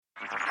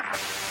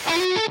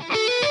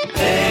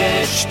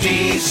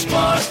HT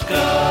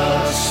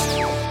Smartcast.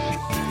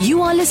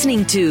 You are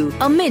listening to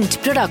a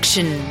Mint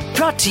production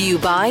brought to you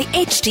by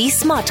HT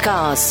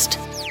Smartcast.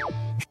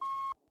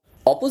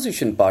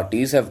 Opposition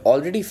parties have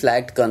already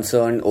flagged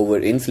concern over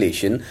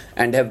inflation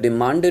and have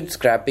demanded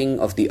scrapping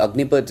of the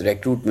Agnipath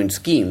recruitment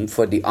scheme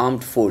for the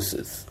armed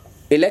forces.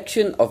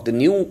 Election of the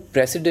new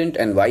president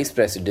and vice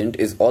president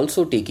is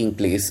also taking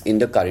place in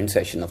the current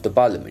session of the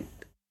parliament.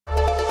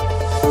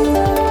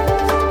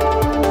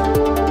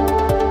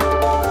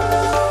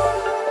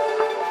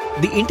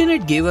 The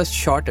internet gave us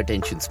short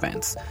attention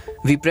spans.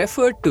 We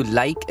preferred to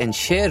like and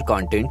share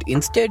content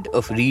instead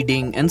of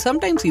reading and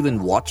sometimes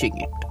even watching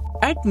it.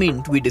 At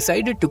Mint, we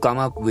decided to come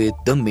up with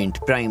the Mint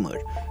Primer,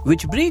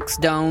 which breaks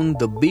down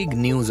the big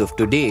news of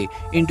today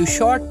into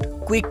short,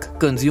 quick,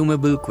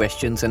 consumable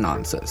questions and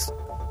answers.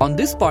 On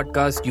this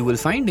podcast, you will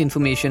find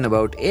information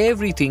about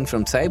everything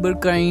from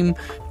cybercrime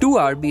to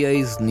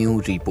RBI's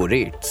new repo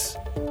rates.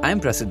 I'm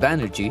Prasid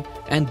Banerjee,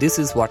 and this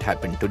is what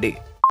happened today.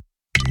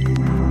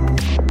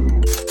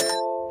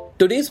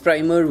 Today's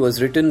primer was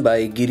written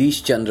by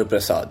Gireesh Chandra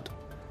Prasad.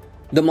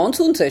 The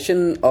monsoon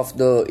session of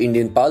the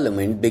Indian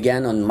Parliament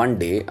began on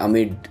Monday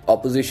amid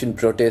opposition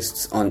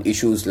protests on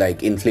issues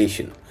like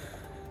inflation.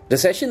 The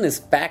session is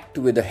packed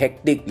with a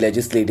hectic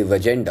legislative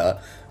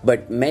agenda,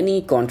 but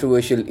many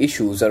controversial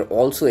issues are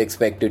also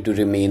expected to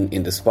remain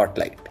in the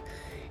spotlight.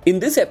 In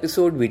this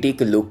episode, we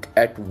take a look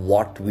at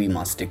what we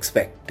must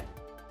expect.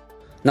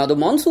 Now, the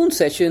monsoon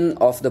session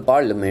of the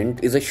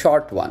Parliament is a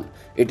short one.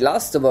 It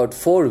lasts about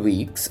 4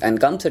 weeks and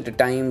comes at a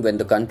time when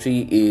the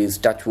country is,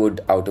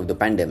 touchwood, out of the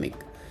pandemic.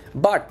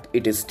 But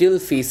it is still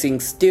facing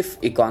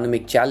stiff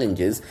economic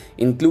challenges,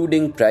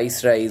 including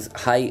price rise,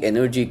 high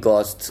energy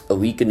costs, a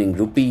weakening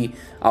rupee,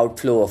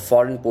 outflow of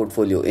foreign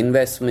portfolio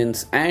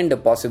investments, and a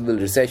possible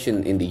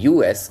recession in the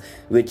US,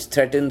 which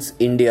threatens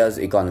India's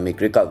economic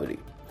recovery.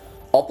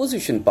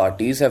 Opposition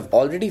parties have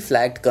already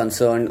flagged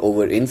concern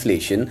over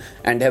inflation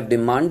and have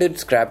demanded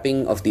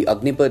scrapping of the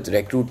Agnipath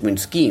recruitment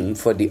scheme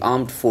for the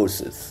armed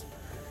forces.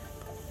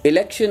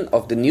 Election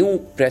of the new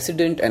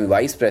president and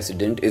vice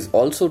president is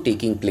also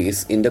taking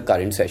place in the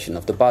current session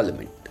of the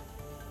parliament.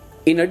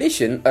 In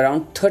addition,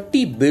 around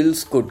 30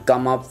 bills could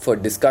come up for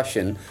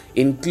discussion,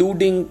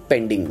 including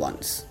pending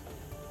ones.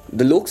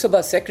 The Lok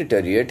Sabha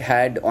Secretariat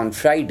had on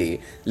Friday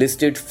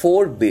listed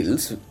 4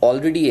 bills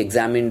already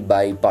examined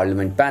by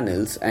parliament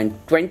panels and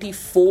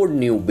 24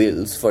 new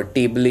bills for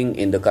tabling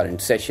in the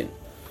current session.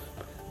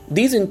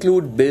 These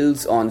include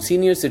bills on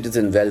senior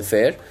citizen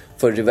welfare,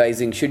 for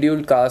revising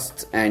scheduled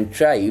castes and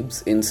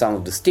tribes in some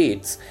of the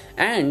states,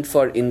 and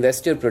for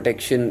investor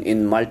protection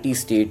in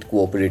multi-state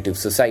cooperative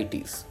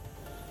societies.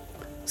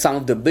 Some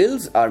of the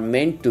bills are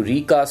meant to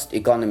recast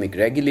economic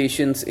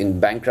regulations in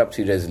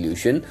bankruptcy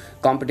resolution,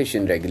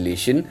 competition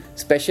regulation,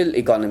 special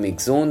economic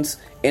zones,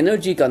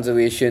 energy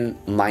conservation,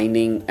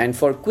 mining, and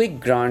for quick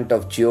grant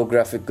of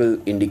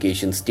geographical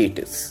indication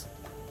status.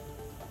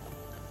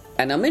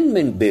 An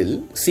amendment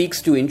bill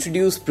seeks to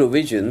introduce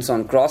provisions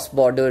on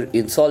cross-border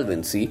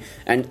insolvency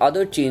and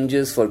other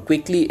changes for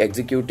quickly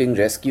executing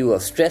rescue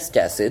of stressed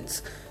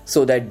assets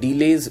so that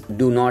delays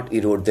do not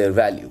erode their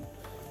value.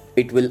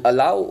 It will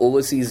allow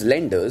overseas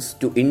lenders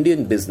to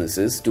Indian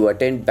businesses to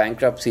attend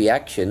bankruptcy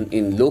action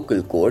in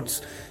local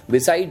courts,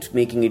 besides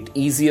making it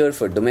easier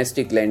for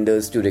domestic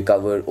lenders to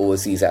recover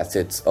overseas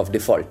assets of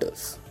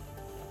defaulters.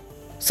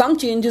 Some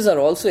changes are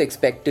also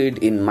expected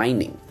in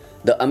mining.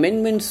 The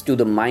amendments to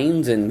the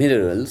Mines and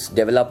Minerals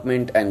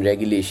Development and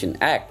Regulation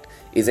Act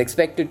is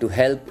expected to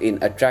help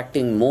in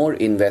attracting more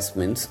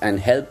investments and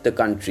help the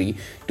country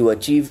to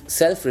achieve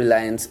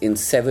self-reliance in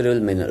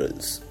several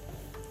minerals.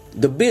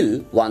 The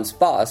bill, once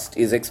passed,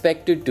 is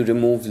expected to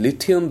remove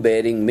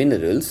lithium-bearing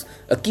minerals,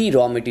 a key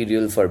raw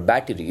material for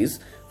batteries,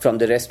 from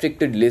the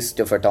restricted list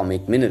of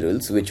atomic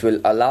minerals, which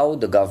will allow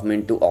the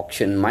government to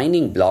auction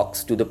mining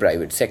blocks to the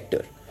private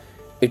sector.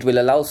 It will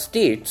allow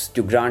states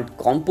to grant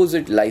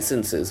composite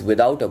licenses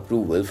without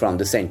approval from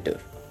the centre.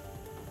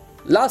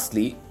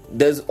 Lastly,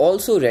 there's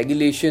also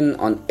regulation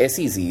on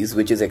SEZs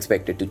which is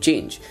expected to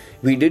change.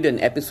 We did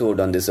an episode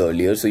on this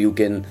earlier, so you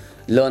can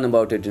learn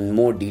about it in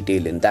more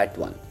detail in that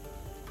one.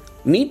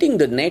 Meeting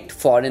the net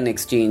foreign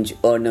exchange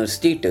earner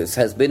status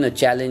has been a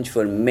challenge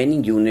for many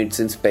units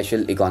in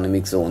special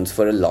economic zones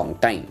for a long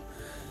time.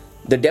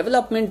 The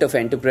development of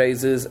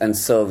enterprises and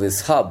service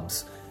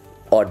hubs,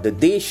 or the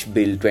Desh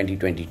Bill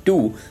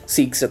 2022,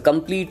 seeks a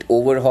complete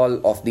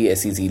overhaul of the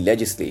SEZ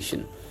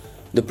legislation.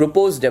 The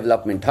proposed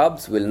development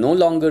hubs will no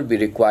longer be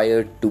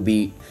required to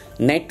be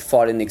net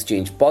foreign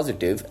exchange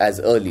positive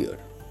as earlier,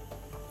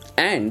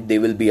 and they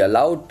will be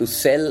allowed to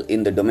sell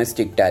in the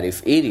domestic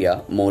tariff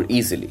area more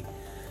easily.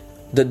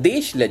 The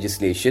Desh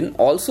legislation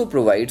also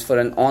provides for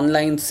an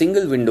online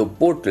single window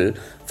portal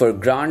for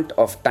grant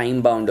of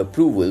time-bound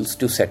approvals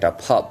to set up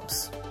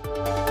hubs.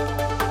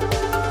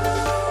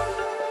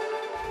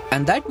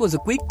 And that was a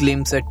quick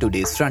glimpse at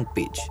today's front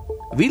page.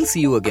 We'll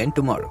see you again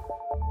tomorrow.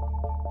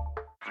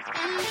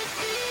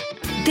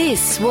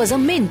 This was a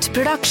Mint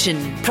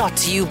production brought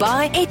to you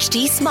by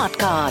HT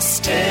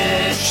Smartcast.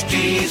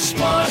 HT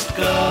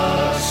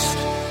Smartcast.